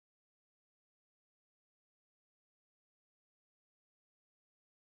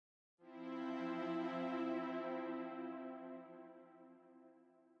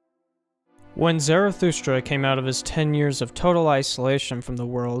When Zarathustra came out of his 10 years of total isolation from the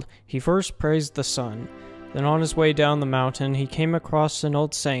world, he first praised the sun. Then on his way down the mountain, he came across an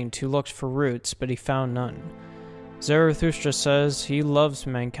old saint who looked for roots, but he found none. Zarathustra says he loves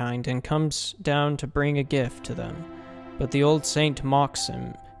mankind and comes down to bring a gift to them. But the old saint mocks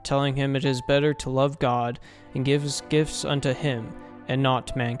him, telling him it is better to love God and gives gifts unto him, and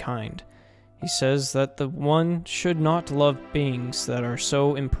not mankind. He says that the one should not love beings that are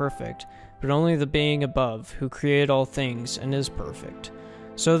so imperfect, but only the being above, who created all things and is perfect.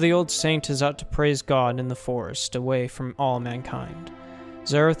 So the old saint is out to praise God in the forest, away from all mankind.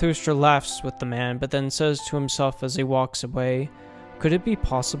 Zarathustra laughs with the man, but then says to himself as he walks away, could it be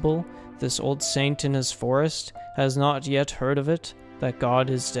possible this old saint in his forest has not yet heard of it, that God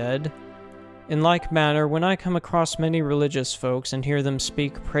is dead? In like manner, when I come across many religious folks and hear them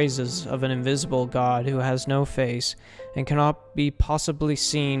speak praises of an invisible God who has no face and cannot be possibly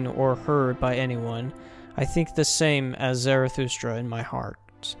seen or heard by anyone, I think the same as Zarathustra in my heart.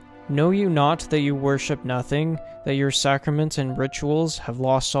 Know you not that you worship nothing, that your sacraments and rituals have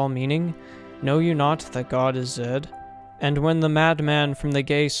lost all meaning? Know you not that God is dead? And when the madman from the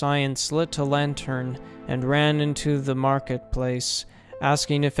gay science lit a lantern and ran into the marketplace,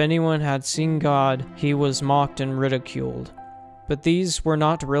 asking if anyone had seen God, he was mocked and ridiculed. But these were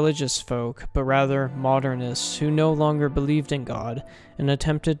not religious folk, but rather modernists who no longer believed in God and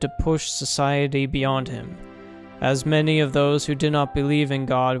attempted to push society beyond him. As many of those who did not believe in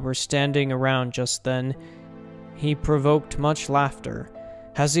God were standing around just then, he provoked much laughter.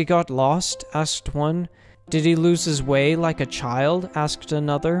 Has he got lost? Asked one. Did he lose his way like a child? Asked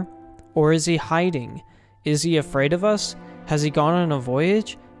another. Or is he hiding? Is he afraid of us? Has he gone on a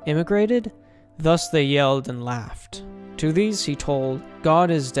voyage? Immigrated? Thus they yelled and laughed. To these he told, God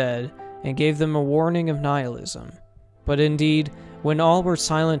is dead, and gave them a warning of nihilism. But indeed, when all were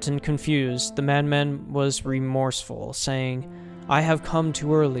silent and confused, the madman was remorseful, saying, I have come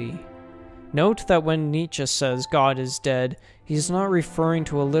too early. Note that when Nietzsche says God is dead, he is not referring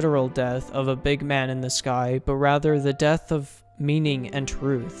to a literal death of a big man in the sky, but rather the death of meaning and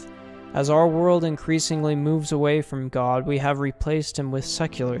truth. As our world increasingly moves away from God, we have replaced him with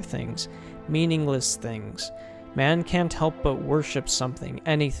secular things, meaningless things. Man can't help but worship something,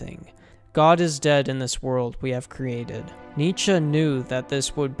 anything. God is dead in this world we have created. Nietzsche knew that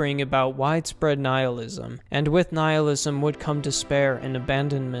this would bring about widespread nihilism, and with nihilism would come despair and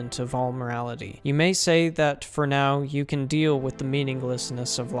abandonment of all morality. You may say that for now you can deal with the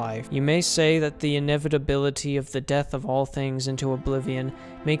meaninglessness of life. You may say that the inevitability of the death of all things into oblivion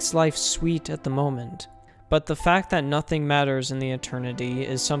makes life sweet at the moment. But the fact that nothing matters in the eternity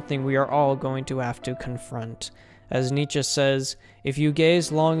is something we are all going to have to confront. As Nietzsche says, if you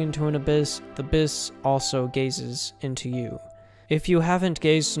gaze long into an abyss, the abyss also gazes into you. If you haven't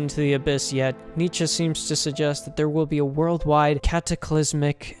gazed into the abyss yet, Nietzsche seems to suggest that there will be a worldwide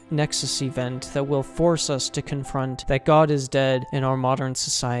cataclysmic nexus event that will force us to confront that God is dead in our modern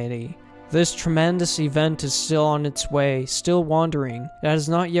society. This tremendous event is still on its way, still wandering. It has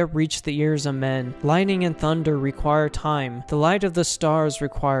not yet reached the ears of men. Lightning and thunder require time. The light of the stars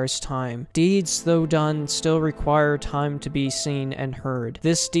requires time. Deeds, though done, still require time to be seen and heard.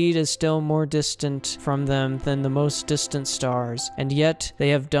 This deed is still more distant from them than the most distant stars, and yet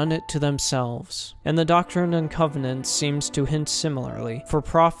they have done it to themselves. And the Doctrine and Covenants seems to hint similarly, for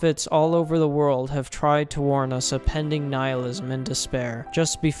prophets all over the world have tried to warn us of pending nihilism and despair,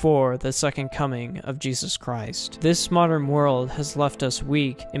 just before the second coming of Jesus Christ. This modern world has left us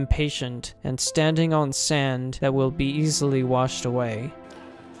weak, impatient, and standing on sand that will be easily washed away.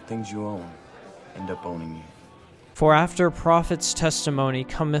 The things you own end up owning you. For after prophet's testimony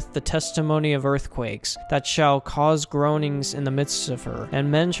cometh the testimony of earthquakes, that shall cause groanings in the midst of her, and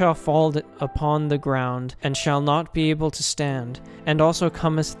men shall fall upon the ground, and shall not be able to stand. And also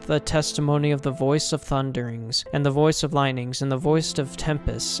cometh the testimony of the voice of thunderings, and the voice of lightnings, and the voice of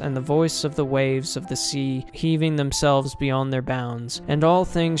tempests, and the voice of the waves of the sea heaving themselves beyond their bounds. And all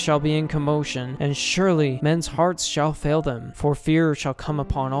things shall be in commotion, and surely men's hearts shall fail them, for fear shall come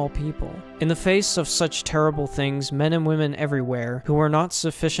upon all people. In the face of such terrible things, men and women everywhere who are not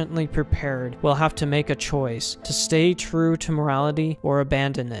sufficiently prepared will have to make a choice to stay true to morality or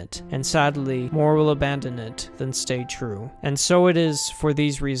abandon it, and sadly, more will abandon it than stay true. And so it is for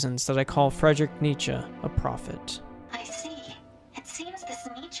these reasons that I call Friedrich Nietzsche a prophet. I see. It seems this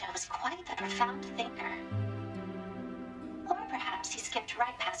Nietzsche was quite the profound thinker. Or perhaps he skipped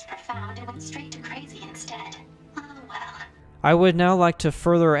right past profound and went straight to crazy instead. Oh well. I would now like to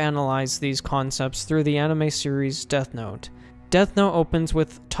further analyze these concepts through the anime series Death Note. Death Note opens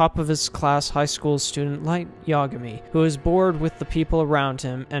with top-of-his-class high school student Light Yagami, who is bored with the people around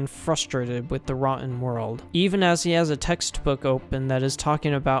him and frustrated with the rotten world, even as he has a textbook open that is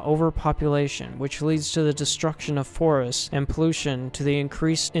talking about overpopulation, which leads to the destruction of forests and pollution to the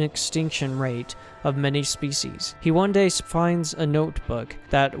increased extinction rate of many species. He one day finds a notebook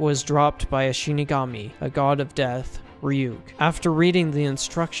that was dropped by a Shinigami, a god of death, Ryuk. After reading the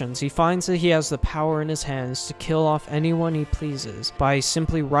instructions, he finds that he has the power in his hands to kill off anyone he pleases by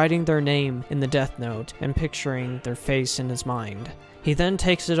simply writing their name in the Death Note and picturing their face in his mind. He then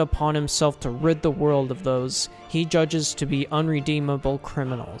takes it upon himself to rid the world of those he judges to be unredeemable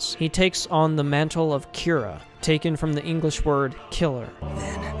criminals. He takes on the mantle of Kira, taken from the English word killer.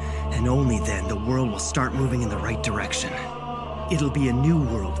 Then, and only then, the world will start moving in the right direction. It'll be a new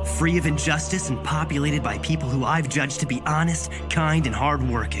world, free of injustice and populated by people who I've judged to be honest, kind, and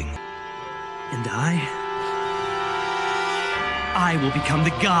hardworking. And I will become the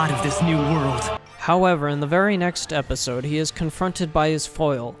god of this new world. However, in the very next episode, he is confronted by his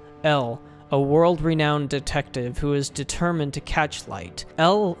foil, L, a world-renowned detective who is determined to catch Light.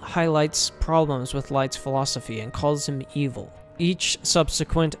 L highlights problems with Light's philosophy and calls him evil. Each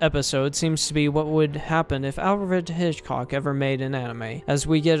subsequent episode seems to be what would happen if Alfred Hitchcock ever made an anime, as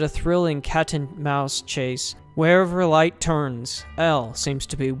we get a thrilling cat-and-mouse chase. Wherever Light turns, L seems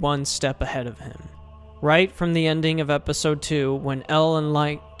to be one step ahead of him. Right from the ending of episode 2, when L and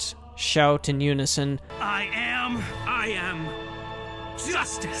Light shout in unison, I am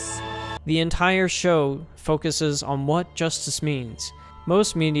justice! The entire show focuses on what justice means.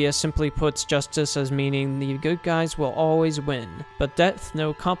 Most media simply puts justice as meaning the good guys will always win, but Death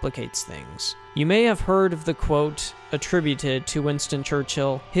Note complicates things. You may have heard of the quote attributed to Winston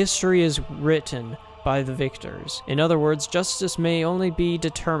Churchill, "History is written by the victors." In other words, justice may only be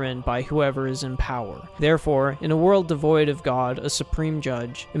determined by whoever is in power. Therefore, in a world devoid of God, a supreme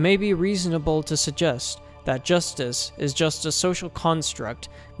judge, it may be reasonable to suggest that justice is just a social construct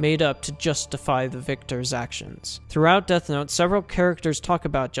made up to justify the victor's actions. Throughout Death Note, several characters talk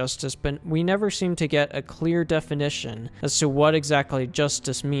about justice, but we never seem to get a clear definition as to what exactly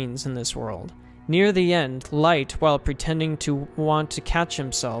justice means in this world. Near the end, Light, while pretending to want to catch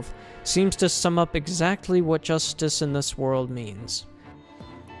himself, seems to sum up exactly what justice in this world means.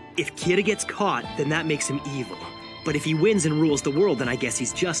 If Kira gets caught, then that makes him evil. But if he wins and rules the world, then I guess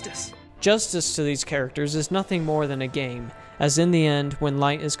he's justice. Justice to these characters is nothing more than a game, as in the end, when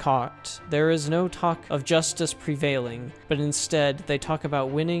Light is caught, there is no talk of justice prevailing, but instead they talk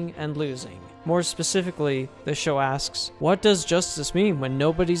about winning and losing. More specifically, the show asks, what does justice mean when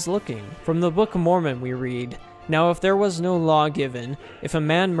nobody's looking? From the Book of Mormon we read, now if there was no law given, if a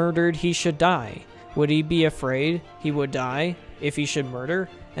man murdered he should die. Would he be afraid he would die if he should murder?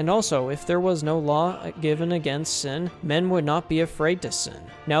 And also, if there was no law given against sin, men would not be afraid to sin.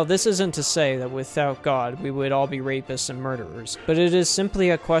 Now, this isn't to say that without God, we would all be rapists and murderers, but it is simply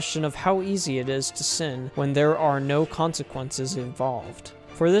a question of how easy it is to sin when there are no consequences involved.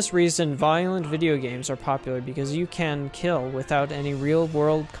 For this reason, violent video games are popular because you can kill without any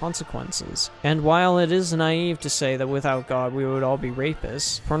real-world consequences. And while it is naive to say that without God we would all be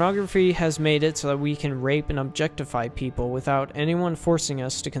rapists, pornography has made it so that we can rape and objectify people without anyone forcing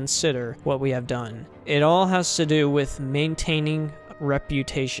us to consider what we have done. It all has to do with maintaining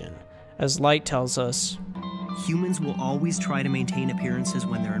reputation. As Light tells us, humans will always try to maintain appearances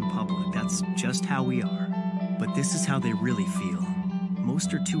when they're in public. That's just how we are. But this is how they really feel.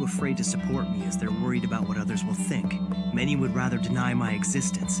 Most are too afraid to support me as they're worried about what others will think. Many would rather deny my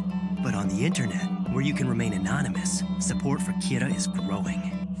existence. But on the internet, where you can remain anonymous, support for Kira is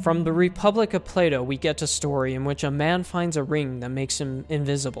growing. From the Republic of Plato, we get a story in which a man finds a ring that makes him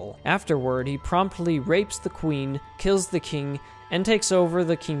invisible. Afterward, he promptly rapes the queen, kills the king, and takes over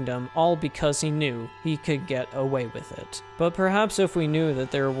the kingdom, all because he knew he could get away with it. But perhaps if we knew that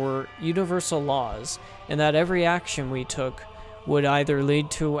there were universal laws, and that every action we took would either lead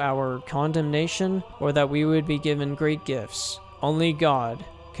to our condemnation or that we would be given great gifts. Only God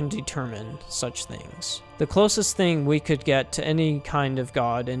can determine such things. The closest thing we could get to any kind of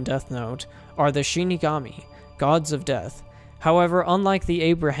god in Death Note are the Shinigami, gods of death. However, unlike the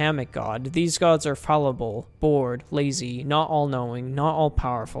Abrahamic god, these gods are fallible, bored, lazy, not all-knowing, not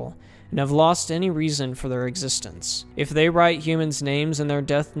all-powerful, and have lost any reason for their existence. If they write humans' names in their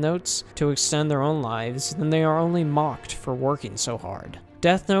death notes to extend their own lives, then they are only mocked for working so hard.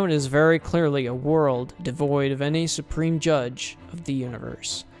 Death Note is very clearly a world devoid of any supreme judge of the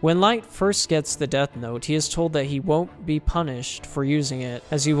universe. When Light first gets the Death Note, he is told that he won't be punished for using it,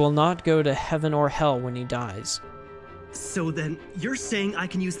 as he will not go to heaven or hell when he dies. So then, you're saying I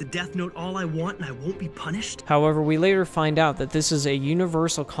can use the Death Note all I want and I won't be punished? However, we later find out that this is a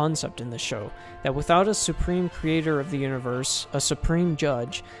universal concept in the show, that without a supreme creator of the universe, a supreme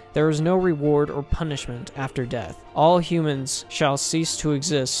judge, there is no reward or punishment after death. All humans shall cease to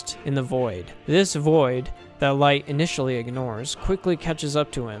exist in the void. This void, that Light initially ignores, quickly catches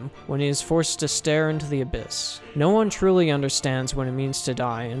up to him when he is forced to stare into the abyss. No one truly understands what it means to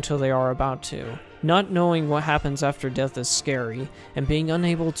die until they are about to. Not knowing what happens after death is scary, and being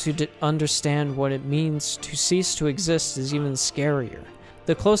unable to understand what it means to cease to exist is even scarier.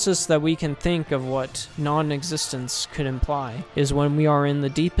 The closest that we can think of what non-existence could imply is when we are in the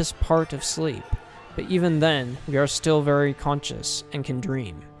deepest part of sleep, but even then, we are still very conscious and can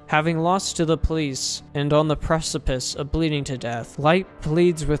dream. Having lost to the police and on the precipice of bleeding to death, Light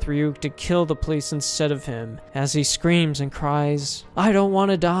pleads with Ryuk to kill the police instead of him, as he screams and cries, "I don't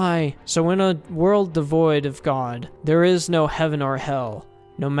want to die!" So in a world devoid of God, there is no heaven or hell.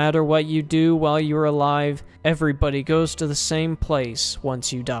 No matter what you do while you're alive, everybody goes to the same place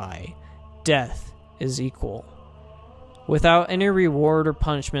once you die. Death is equal. Without any reward or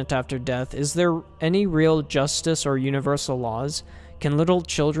punishment after death, is there any real justice or universal laws? Can little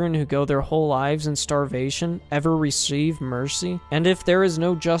children who go their whole lives in starvation ever receive mercy? And if there is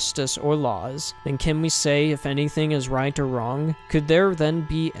no justice or laws, then can we say if anything is right or wrong? Could there then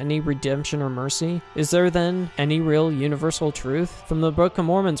be any redemption or mercy? Is there then any real universal truth? From the Book of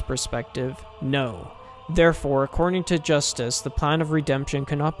Mormon's perspective, no. Therefore, according to justice, the plan of redemption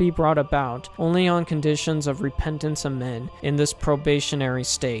cannot be brought about only on conditions of repentance of men in this probationary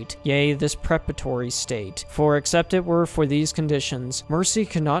state, yea, this preparatory state. For except it were for these conditions, mercy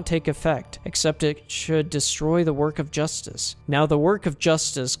could not take effect, except it should destroy the work of justice. Now the work of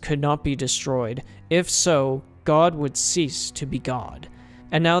justice could not be destroyed. If so, God would cease to be God.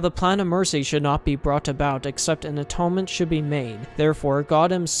 And now the plan of mercy should not be brought about, except an atonement should be made. Therefore God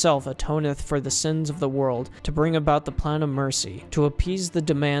himself atoneth for the sins of the world, to bring about the plan of mercy, to appease the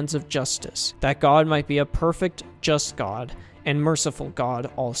demands of justice, that God might be a perfect, just God, and merciful God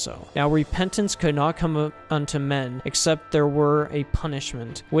also. Now repentance could not come unto men, except there were a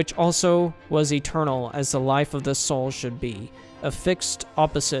punishment, which also was eternal as the life of the soul should be, a fixed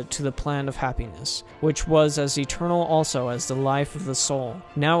opposite to the plan of happiness, which was as eternal also as the life of the soul.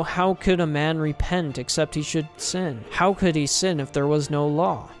 Now how could a man repent except he should sin? How could he sin if there was no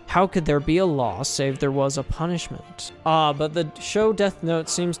law? How could there be a law save there was a punishment? But the show Death Note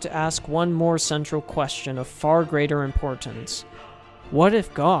seems to ask one more central question of far greater importance. What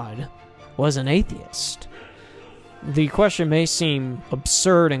if God was an atheist? The question may seem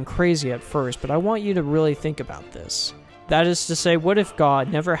absurd and crazy at first, but I want you to really think about this. That is to say, what if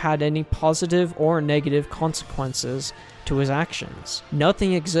God never had any positive or negative consequences to his actions?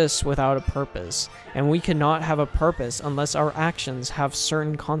 Nothing exists without a purpose, and we cannot have a purpose unless our actions have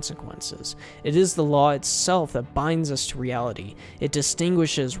certain consequences. It is the law itself that binds us to reality. It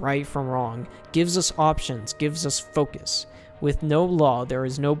distinguishes right from wrong, gives us options, gives us focus. With no law, there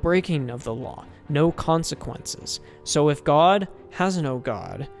is no breaking of the law, no consequences. So if God has no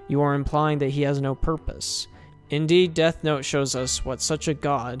God, you are implying that he has no purpose. Indeed, Death Note shows us what such a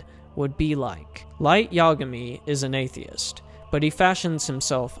God would be like. Light Yagami is an atheist, but he fashions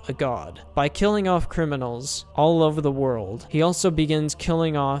himself a god. By killing off criminals all over the world, he also begins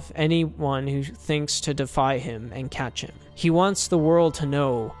killing off anyone who thinks to defy him and catch him. He wants the world to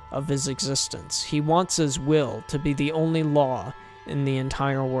know of his existence. He wants his will to be the only law in the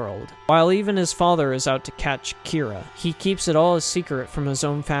entire world. While even his father is out to catch Kira, he keeps it all a secret from his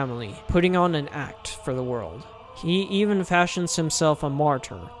own family, putting on an act for the world. He even fashions himself a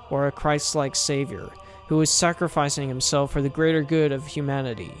martyr, or a Christ-like savior, who is sacrificing himself for the greater good of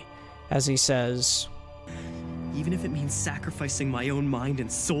humanity. As he says, "Even if it means sacrificing my own mind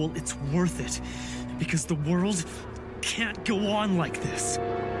and soul, it's worth it, because the world can't go on like this."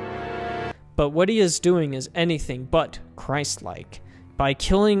 But what he is doing is anything but Christ-like. By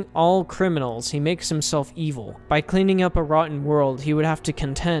killing all criminals, he makes himself evil. By cleaning up a rotten world, he would have to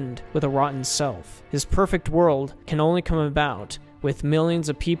contend with a rotten self. His perfect world can only come about with millions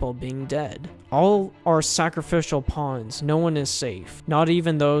of people being dead. All are sacrificial pawns. No one is safe, not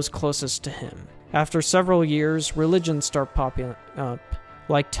even those closest to him. After several years, religions start popping up,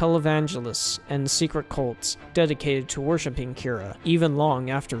 like televangelists and secret cults dedicated to worshipping Kira, even long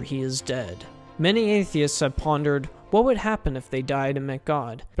after he is dead. Many atheists have pondered what would happen if they died and met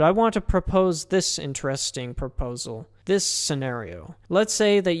God, but I want to propose this interesting proposal, this scenario. Let's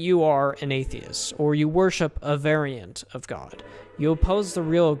say that you are an atheist, or you worship a variant of God. You oppose the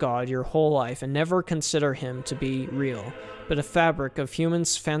real God your whole life and never consider him to be real, but a fabric of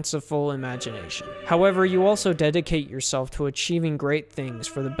humans' fanciful imagination. However, you also dedicate yourself to achieving great things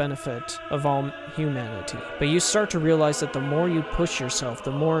for the benefit of all humanity. But you start to realize that the more you push yourself, the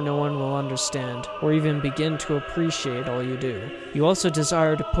more no one will understand or even begin to appreciate all you do. You also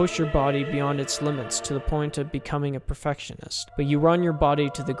desire to push your body beyond its limits to the point of becoming a perfectionist. But you run your body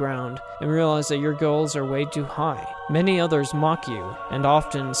to the ground and realize that your goals are way too high. Many others mock you and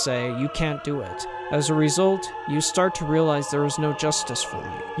often say you can't do it. As a result, you start to realize there is no justice for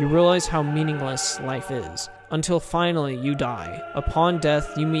you. You realize how meaningless life is, until finally you die. Upon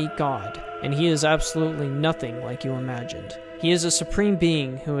death, you meet God, and he is absolutely nothing like you imagined. He is a supreme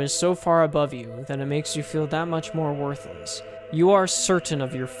being who is so far above you that it makes you feel that much more worthless. You are certain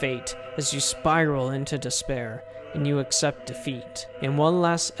of your fate as you spiral into despair, and you accept defeat. In one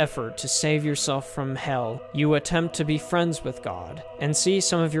last effort to save yourself from hell, you attempt to be friends with God and see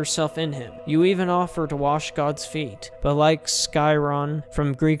some of yourself in him. You even offer to wash God's feet, but like Skyron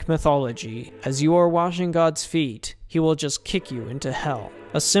from Greek mythology, as you are washing God's feet, he will just kick you into hell.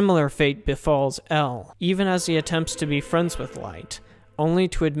 A similar fate befalls El, even as he attempts to be friends with Light, only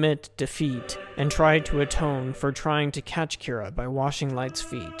to admit defeat and try to atone for trying to catch Kira by washing Light's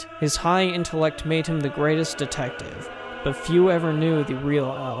feet. His high intellect made him the greatest detective, but few ever knew the real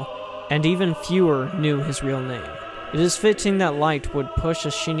El, and even fewer knew his real name. It is fitting that Light would push a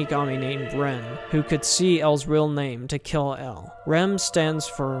Shinigami named Ren, who could see El's real name, to kill El. REM stands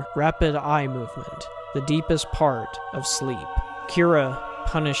for Rapid Eye Movement, the deepest part of sleep. Kira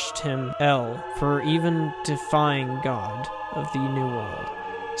punished him, El, for even defying God of the New World.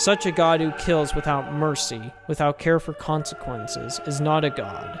 Such a God who kills without mercy, without care for consequences, is not a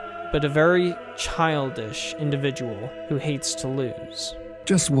God, but a very childish individual who hates to lose.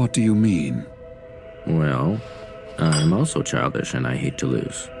 Just what do you mean? Well, I'm also childish and I hate to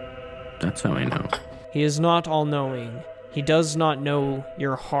lose. That's how I know. He is not all-knowing. He does not know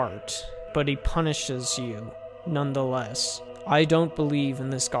your heart, but he punishes you nonetheless. I don't believe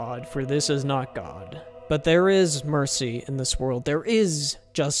in this God, for this is not God. But there is mercy in this world. There is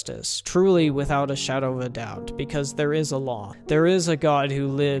justice, truly without a shadow of a doubt, because there is a law. There is a God who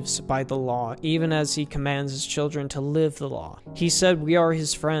lives by the law, even as he commands his children to live the law. He said we are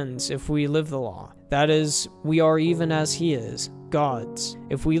his friends if we live the law. That is, we are even as he is, gods,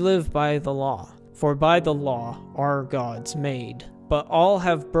 if we live by the law. For by the law are gods made. But all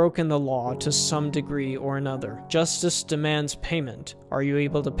have broken the law to some degree or another. Justice demands payment. Are you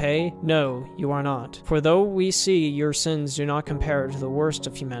able to pay? No, you are not. For though we see your sins do not compare to the worst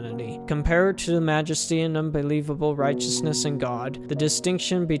of humanity, compared to the majesty and unbelievable righteousness in God, the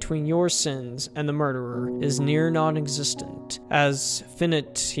distinction between your sins and the murderer is near non-existent, as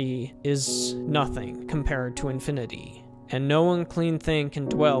finity is nothing compared to infinity. And no unclean thing can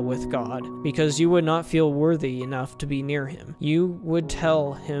dwell with God, because you would not feel worthy enough to be near him. You would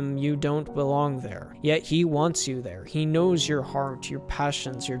tell him you don't belong there, yet he wants you there. He knows your heart, your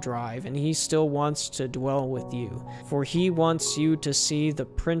passions, your drive, and he still wants to dwell with you. For he wants you to see the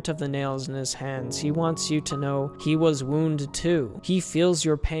print of the nails in his hands. He wants you to know he was wounded too. He feels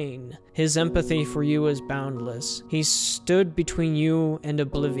your pain. His empathy for you is boundless. He stood between you and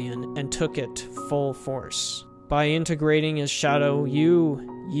oblivion and took it full force. By integrating his shadow,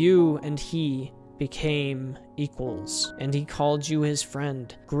 you and he became equals, and he called you his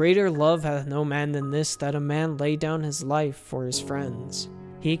friend. Greater love hath no man than this, that a man lay down his life for his friends.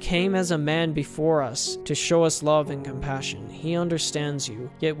 He came as a man before us to show us love and compassion. He understands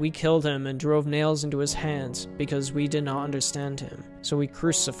you, yet we killed him and drove nails into his hands because we did not understand him. So we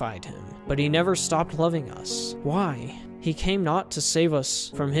crucified him. But he never stopped loving us. Why? He came not to save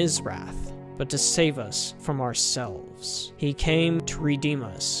us from his wrath, but to save us from ourselves. He came to redeem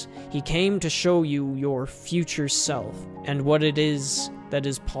us. He came to show you your future self and what it is that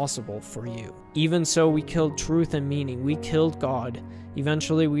is possible for you. Even so, we killed truth and meaning. We killed God.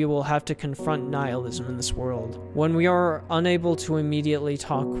 Eventually, we will have to confront nihilism in this world. When we are unable to immediately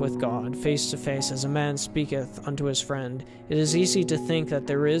talk with God face to face as a man speaketh unto his friend, it is easy to think that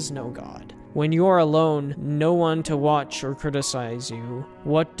there is no God. When you are alone, no one to watch or criticize you,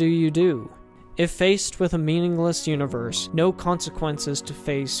 what do? If faced with a meaningless universe, no consequences to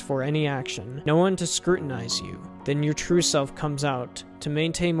face for any action, no one to scrutinize you, then your true self comes out to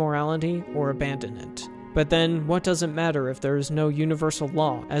maintain morality or abandon it. But then, what does it matter if there is no universal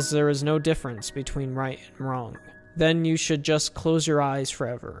law, as there is no difference between right and wrong? Then you should just close your eyes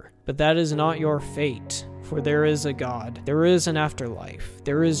forever. But that is not your fate, for there is a God, there is an afterlife,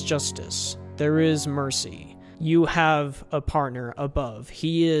 there is justice, there is mercy. You have a partner above.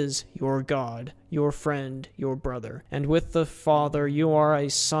 He is your God, your friend, your brother. And with the Father, you are a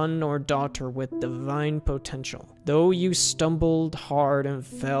son or daughter with divine potential. Though you stumbled hard and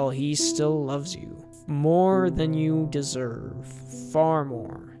fell, he still loves you. More than you deserve. Far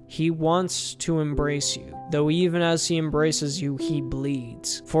more. He wants to embrace you, though even as he embraces you, he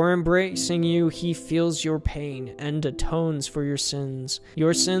bleeds. For embracing you, he feels your pain and atones for your sins.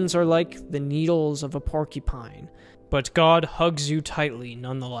 Your sins are like the needles of a porcupine, but God hugs you tightly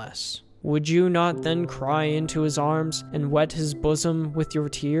nonetheless. Would you not then cry into his arms and wet his bosom with your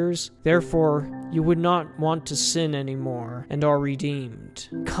tears? Therefore, you would not want to sin any more, and are redeemed.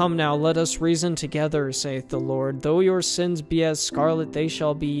 Come now, let us reason together, saith the Lord. Though your sins be as scarlet, they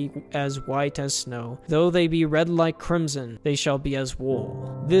shall be as white as snow. Though they be red like crimson, they shall be as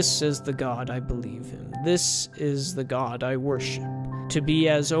wool. This is the God I believe in. This is the God I worship. To be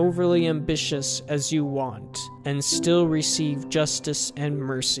as overly ambitious as you want, and still receive justice and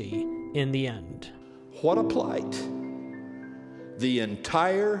mercy in the end. What a plight. The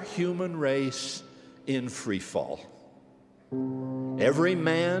entire human race in free fall. Every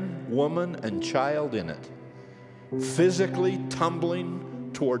man, woman, and child in it, physically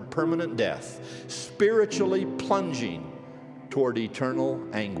tumbling toward permanent death, spiritually plunging toward eternal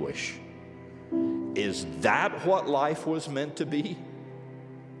anguish. Is that what life was meant to be?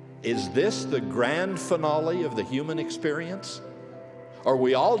 Is this the grand finale of the human experience? Are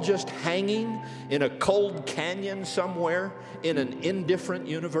we all just hanging in a cold canyon somewhere in an indifferent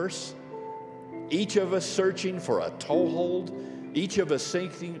universe? Each of us searching for a toehold, each of us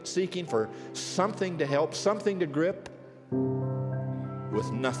seeking for something to help, something to grip,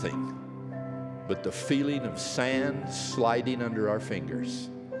 with nothing but the feeling of sand sliding under our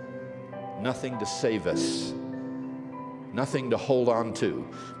fingers. Nothing to save us, nothing to hold on to,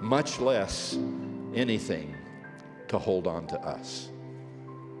 much less anything to hold on to us.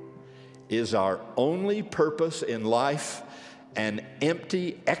 Is our only purpose in life an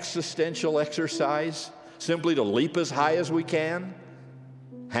empty existential exercise, simply to leap as high as we can,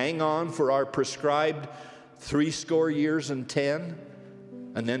 hang on for our prescribed 70 years and 10,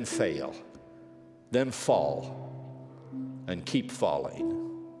 and then fail, then fall, and keep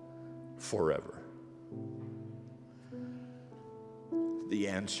falling forever? The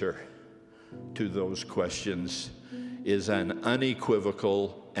answer to those questions is an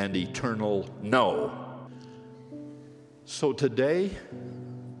unequivocal and eternal no. So today,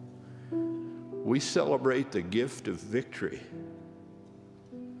 we celebrate the gift of victory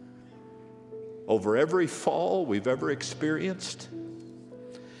over every fall we've ever experienced,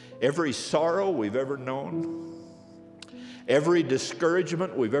 every sorrow we've ever known, every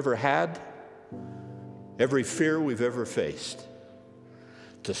discouragement we've ever had, every fear we've ever faced,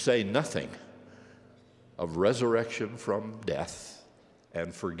 to say nothing of resurrection from death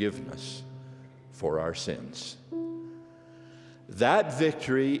and forgiveness for our sins. That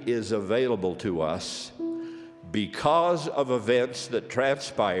victory is available to us because of events that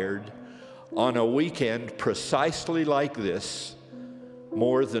transpired on a weekend precisely like this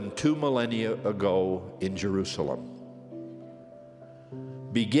more than 2 millennia ago in Jerusalem.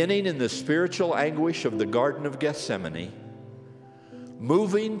 Beginning in the spiritual anguish of the Garden of Gethsemane,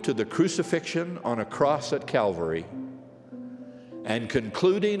 moving to the crucifixion on a cross at Calvary, and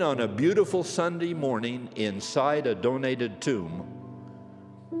concluding on a beautiful Sunday morning inside a donated tomb,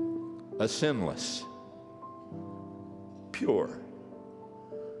 a sinless, pure,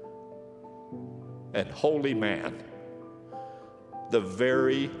 and holy man, the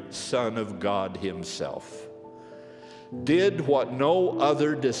very Son of God himself, did what no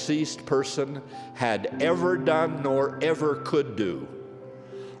other deceased person had ever done nor ever could do.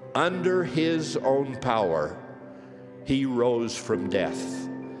 Under his own power, he rose from death,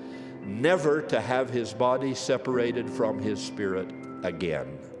 never to have his body separated from his spirit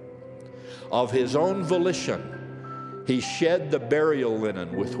again. Of his own volition, he shed the burial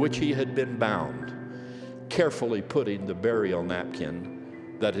linen with which he had been bound, carefully putting the burial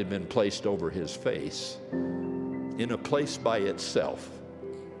napkin that had been placed over his face in a place by itself,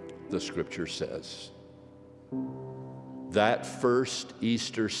 the scripture says. That first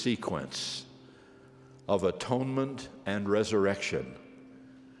Easter sequence of atonement and resurrection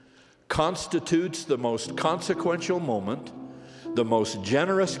constitutes the most consequential moment, the most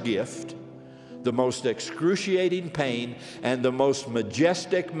generous gift, the most excruciating pain, and the most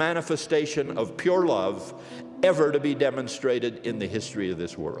majestic manifestation of pure love ever to be demonstrated in the history of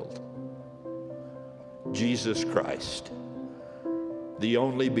this world. Jesus Christ, the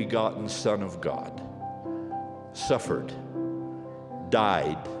only begotten Son of God, suffered,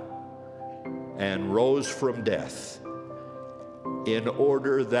 died, and rose from death in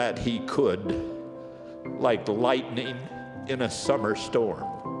order that he could, like lightning in a summer storm,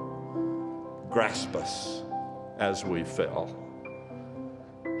 grasp us as we fell,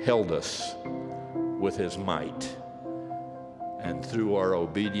 held us with his might, and through our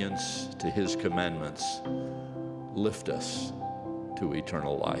obedience to his commandments, lift us to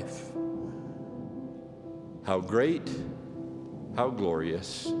eternal life. How great, how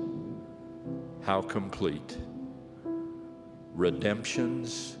glorious, how complete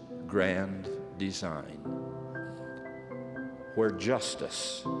redemption's grand design, where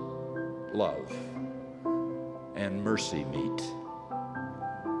justice, love, and mercy meet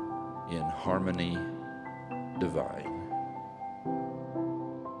in harmony divine.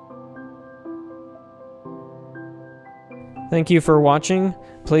 Thank you for watching.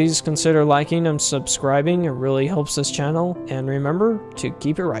 Please consider liking and subscribing. It really helps this channel. And remember to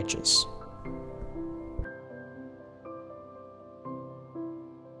keep it righteous.